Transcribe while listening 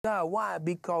God. Why?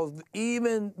 Because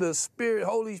even the Spirit,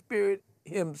 Holy Spirit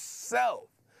himself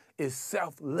is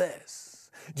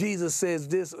selfless. Jesus says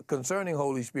this concerning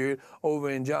Holy Spirit over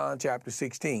in John chapter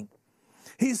 16.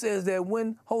 He says that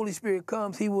when Holy Spirit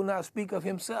comes, he will not speak of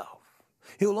himself.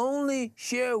 He'll only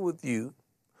share with you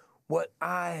what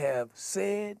I have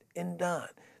said and done.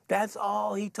 That's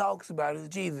all he talks about is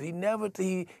Jesus.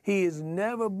 He is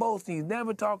never boasting. He's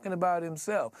never talking about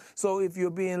himself. So if you're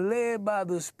being led by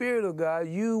the Spirit of God,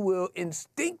 you will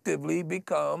instinctively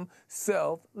become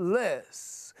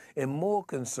selfless and more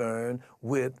concerned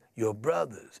with your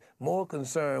brothers, more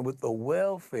concerned with the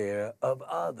welfare of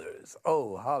others.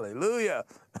 Oh, hallelujah.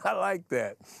 I like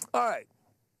that. All right.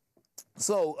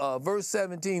 So verse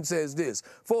 17 says this,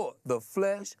 for the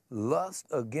flesh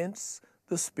lusts against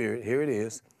the spirit, here it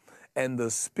is, and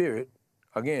the spirit,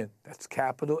 again, that's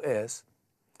capital S,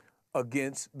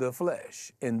 against the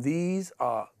flesh. And these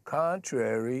are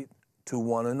contrary to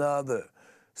one another.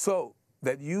 So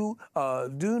that you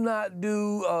do not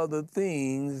do the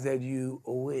things that you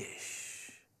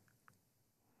wish.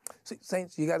 See,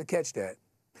 saints, you got to catch that.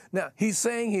 Now, he's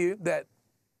saying here that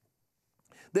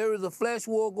there is a flesh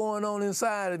war going on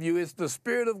inside of you. It's the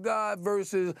Spirit of God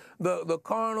versus the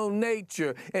carnal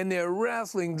nature. And they're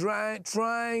wrestling,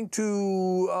 trying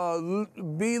to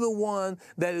be the one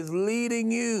that is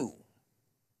leading you.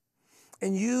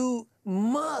 And you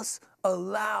must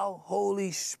allow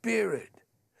Holy Spirit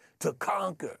to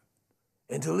conquer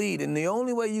and to lead. And the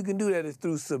only way you can do that is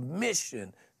through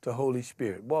submission to Holy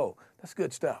Spirit. Whoa, that's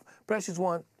good stuff. Precious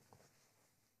one,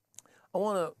 I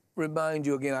want to remind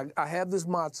you again, I have this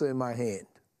matzah in my hand.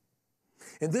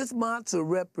 And this matzah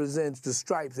represents the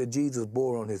stripes that Jesus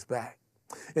bore on his back.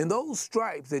 And those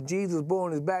stripes that Jesus bore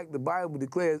on his back, the Bible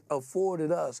declares,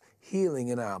 afforded us healing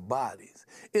in our bodies.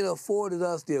 It afforded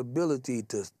us the ability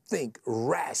to think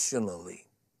rationally,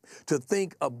 to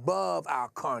think above our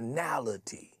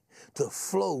carnality, to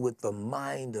flow with the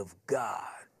mind of God.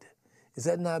 Is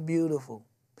that not beautiful?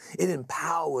 It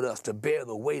empowered us to bear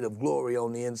the weight of glory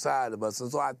on the inside of us.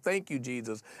 And so I thank you,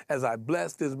 Jesus, as I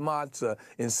bless this matzah,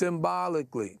 and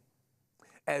symbolically,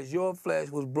 as your flesh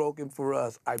was broken for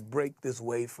us, I break this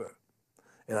wafer,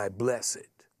 and I bless it,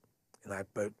 and I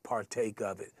partake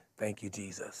of it. Thank you,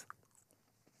 Jesus.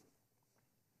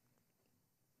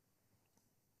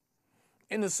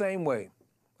 In the same way,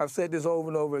 I've said this over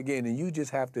and over again, and you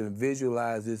just have to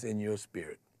visualize this in your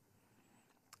spirit.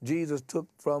 Jesus took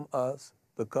from us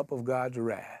the cup of God's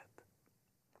wrath,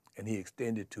 and he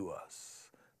extended to us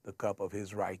the cup of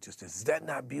his righteousness. Is that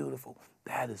not beautiful?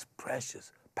 That is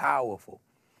precious, powerful.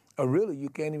 Really, you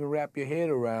can't even wrap your head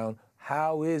around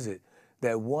how is it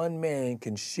that one man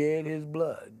can shed his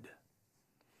blood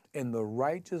and the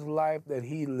righteous life that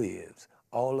he lives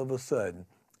all of a sudden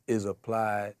is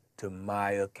applied to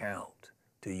my account,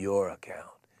 to your account.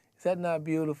 Is that not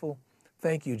beautiful?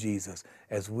 Thank you, Jesus.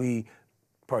 As we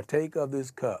partake of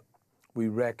this cup, we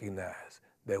recognize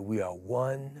that we are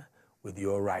one with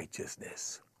your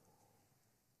righteousness.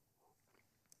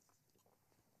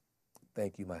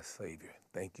 Thank you, my Savior.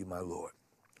 Thank you, my Lord.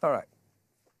 All right.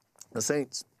 The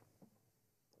saints,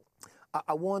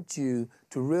 I want you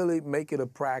to really make it a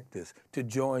practice to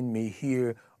join me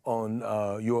here on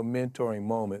your mentoring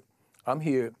moment. I'm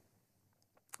here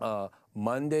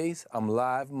Mondays. I'm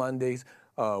live Mondays.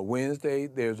 Wednesday,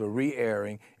 there's a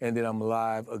re-airing, and then I'm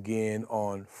live again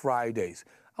on Fridays.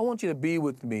 I want you to be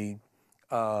with me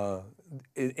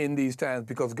in these times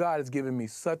because God has given me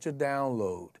such a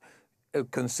download,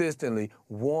 consistently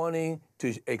wanting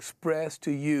to express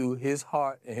to you his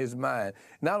heart and his mind.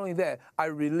 Not only that, I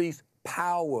release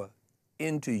power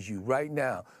into you right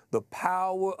now. The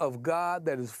power of God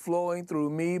that is flowing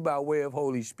through me by way of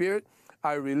Holy Spirit,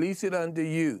 I release it unto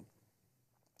you.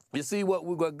 You see,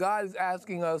 what God is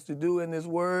asking us to do in this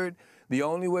word, the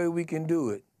only way we can do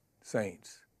it,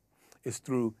 saints, is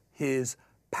through his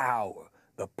power,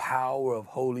 the power of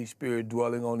Holy Spirit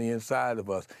dwelling on the inside of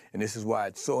us. And this is why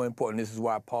it's so important. This is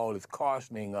why Paul is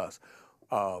cautioning us.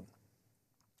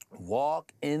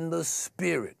 Walk in the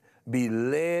Spirit. Be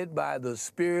led by the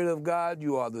Spirit of God.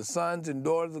 You are the sons and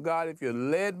daughters of God. If you're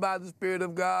led by the Spirit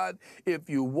of God, if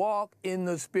you walk in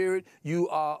the Spirit, you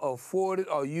are afforded,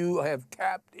 or you have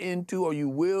tapped into, or you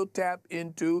will tap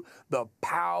into the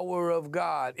power of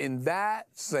God. And that,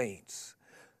 saints,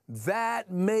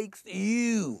 that makes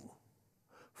you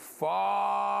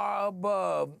far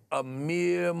above a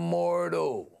mere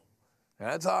mortal.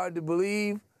 That's hard to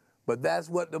believe, but that's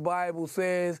what the Bible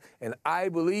says, and I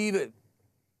believe it.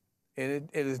 And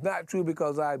it is not true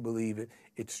because I believe it.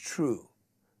 It's true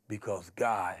because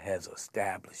God has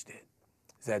established it.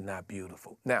 Is that not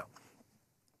beautiful? Now,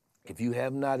 If you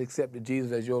have not accepted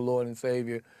Jesus as your Lord and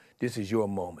Savior, this is your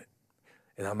moment.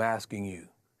 And I'm asking you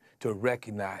to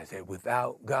recognize that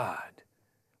without God,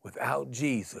 without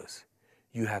Jesus,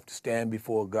 you have to stand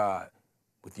before God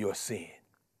with your sin.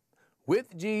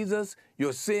 With Jesus,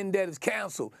 your sin debt is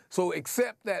canceled. So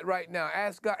accept that right now.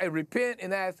 Ask God and repent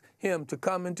and ask Him to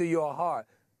come into your heart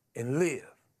and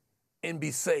live and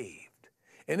be saved.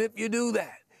 And if you do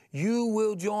that, you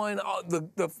will join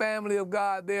the family of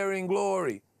God there in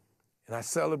glory. And I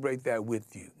celebrate that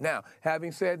with you. Now,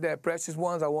 having said that, precious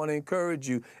ones, I want to encourage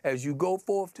you as you go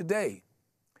forth today.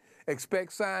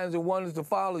 Expect signs and wonders to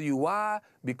follow you. Why?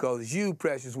 Because you,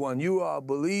 precious one, you are a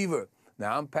believer.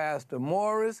 Now, I'm Pastor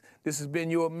Morris. This has been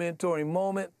your mentoring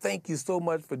moment. Thank you so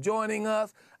much for joining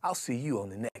us. I'll see you on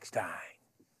the next time.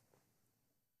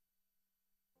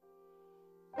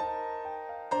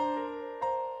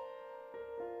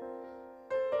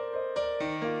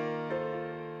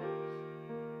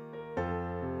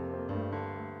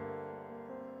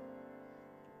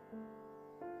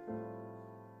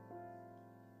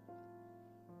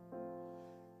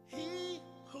 He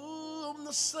whom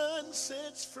the Son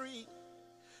sets free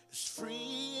is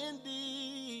free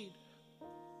indeed.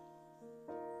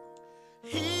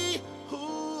 He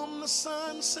whom the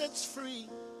Son sets free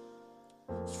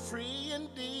is free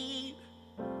indeed.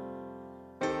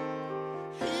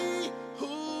 He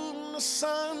whom the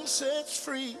Son sets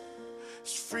free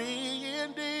is free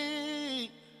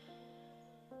indeed.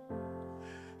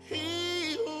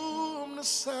 He whom the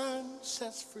Son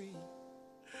sets free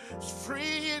is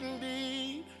free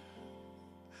indeed.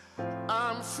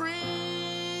 I'm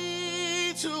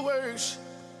free to worship,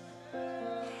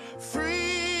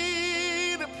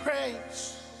 free to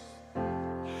praise,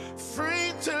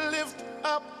 free to lift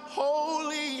up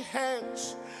holy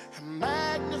hands and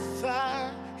magnify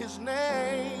His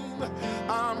name.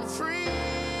 I'm free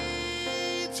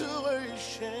to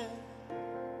worship,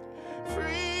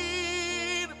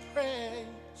 free to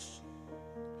praise,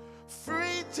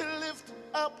 free to lift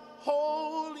up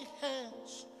holy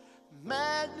hands,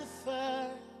 magnify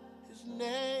His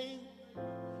name.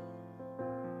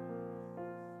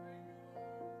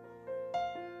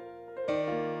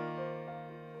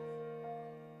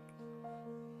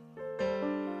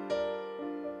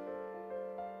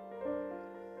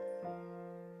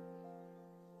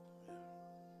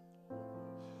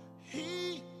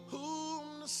 He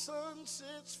whom the Son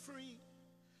sets free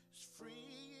is free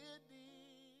indeed.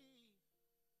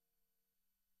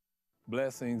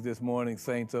 Blessings this morning,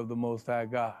 saints of the Most High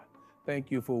God. Thank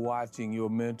you for watching your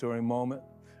mentoring moment.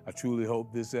 I truly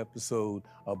hope this episode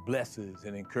blesses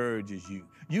and encourages you.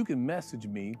 You can message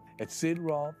me at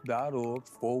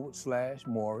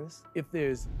sidroth.org/Morris. If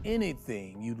there's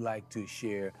anything you'd like to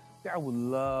share, I would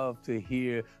love to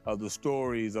hear the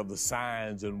stories of the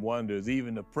signs and wonders,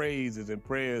 even the praises and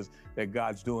prayers that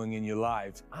God's doing in your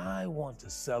lives. I want to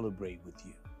celebrate with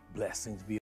you. Blessings be